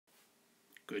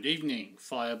Good evening,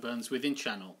 Fire Burns Within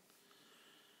channel.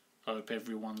 Hope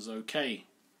everyone's okay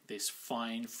this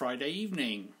fine Friday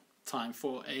evening. Time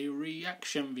for a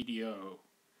reaction video.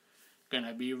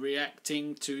 Gonna be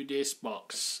reacting to this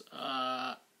box.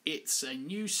 It's a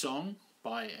new song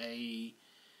by a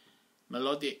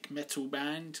melodic metal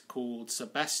band called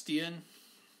Sebastien,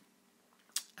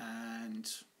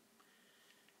 and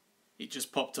it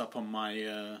just popped up on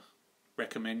my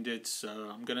recommended, so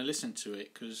I'm gonna listen to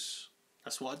it because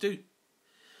that's what I do.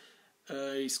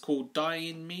 It's called Die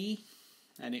in Me,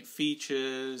 and it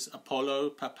features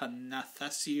Apollo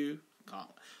Papanathasiou. I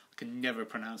can never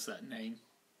pronounce that name.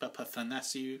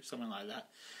 Papanathasiou, something like that.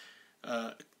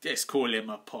 Let's call him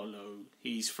Apollo.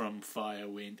 He's from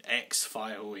Firewind,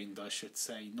 ex-Firewind I should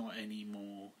say, not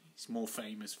anymore. He's more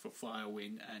famous for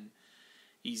Firewind, and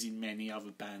he's in many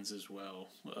other bands as well.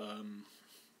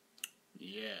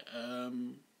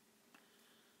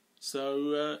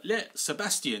 So,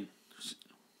 Sebastien,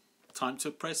 time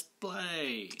to press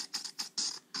play.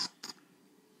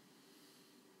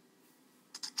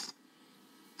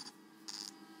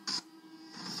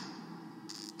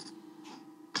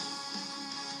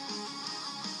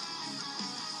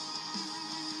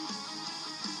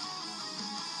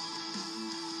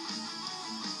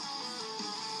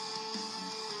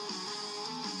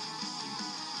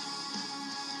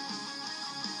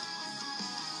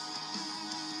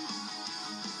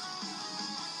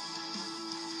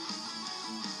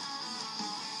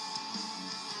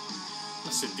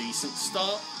 That's a decent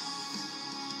start.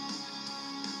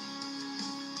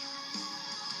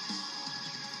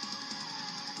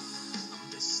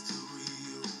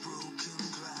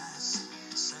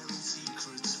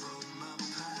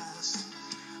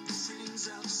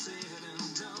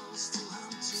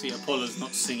 See, Apollo's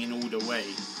not singing all the way.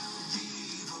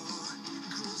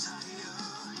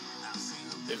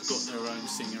 They've got their own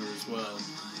singer as well.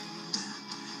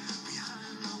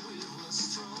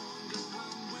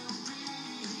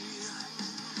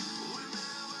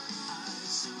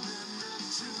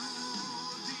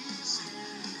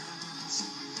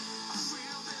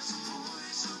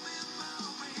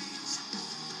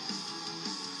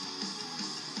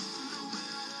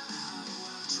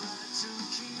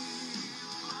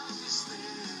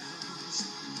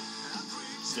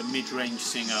 A mid-range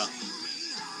singer.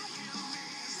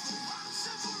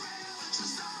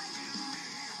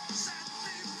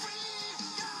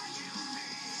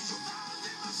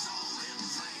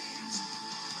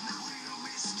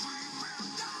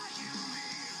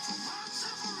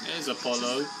 There's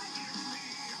Apollo.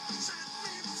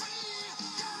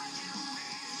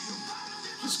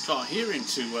 Just can't hear him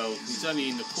too well. He's only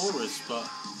in the chorus, but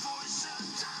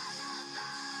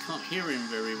can't hear him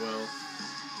very well.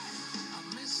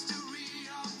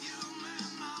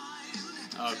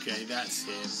 Okay, that's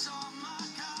him.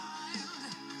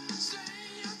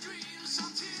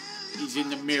 He's in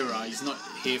the mirror, he's not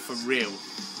here for real.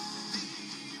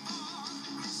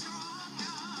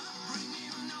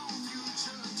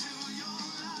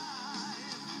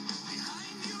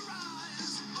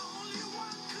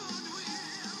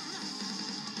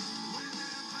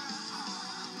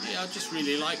 Yeah, I just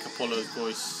really like Apollo's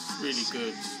voice, it's really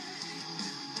good.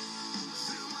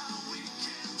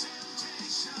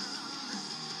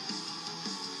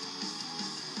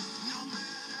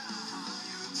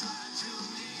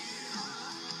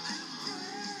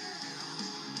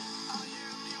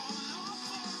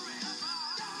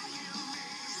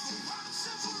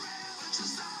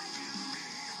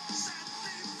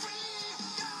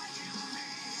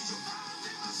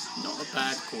 Not a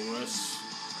bad chorus.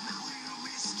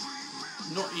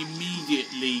 Not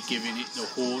immediately giving it the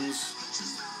horns.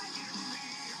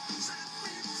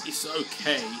 It's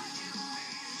okay.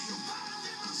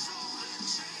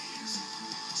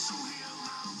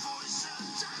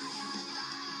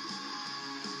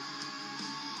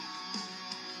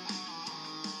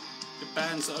 The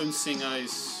band's own singer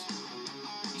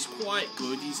he's quite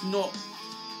good. He's not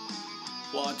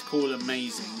what I'd call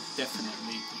amazing,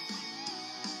 definitely.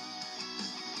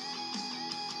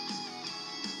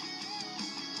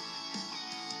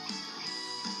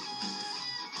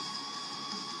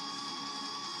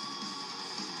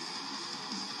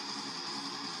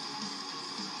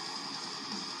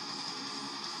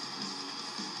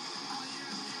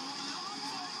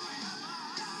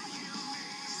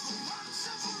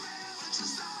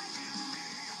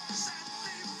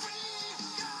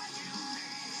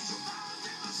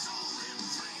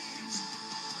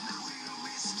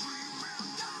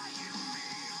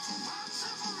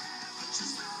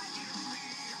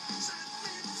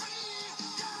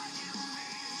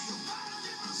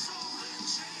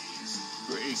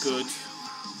 Pretty good.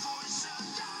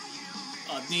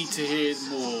 I need to hear it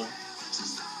more.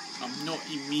 I'm not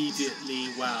immediately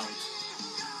wowed.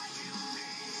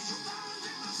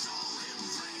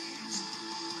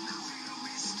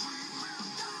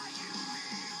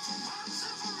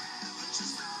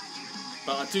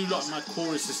 But I do like my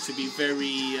choruses to be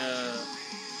very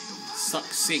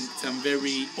succinct and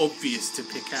very obvious to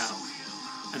pick out.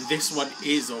 And this one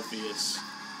is obvious,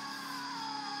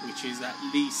 which is at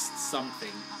least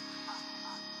something.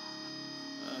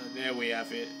 There we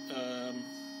have it.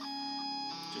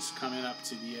 Just coming up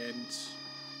to the end.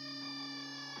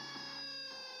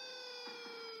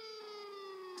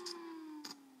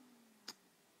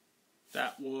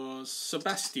 That was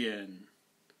Sebastien.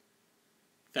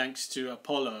 Thanks to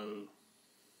Apollo.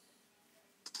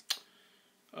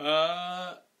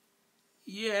 Yeah,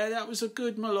 that was a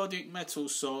good melodic metal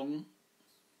song.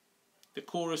 The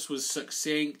chorus was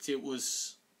succinct. It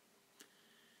was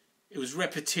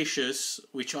repetitious,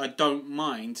 which I don't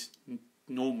mind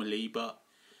normally, but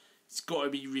it's got to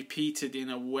be repeated in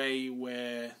a way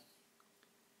where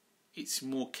it's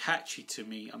more catchy to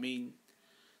me. I mean,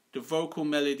 the vocal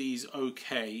melody is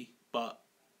okay, but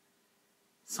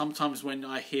sometimes when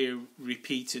I hear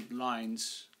repeated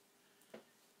lines,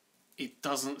 it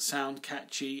doesn't sound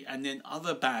catchy, and then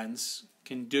other bands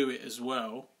can do it as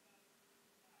well,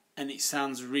 and it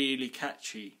sounds really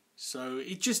catchy. So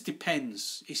it just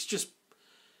depends. It's just,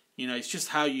 it's just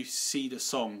how you see the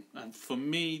song. And for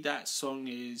me, that song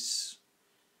it's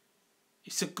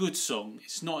a good song.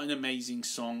 It's not an amazing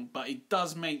song, but it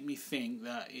does make me think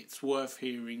that it's worth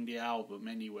hearing the album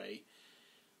anyway.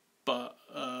 But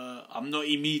I'm not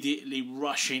immediately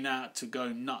rushing out to go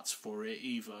nuts for it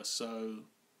either. So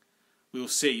we'll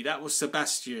see. That was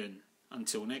Sebastien.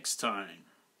 Until next time.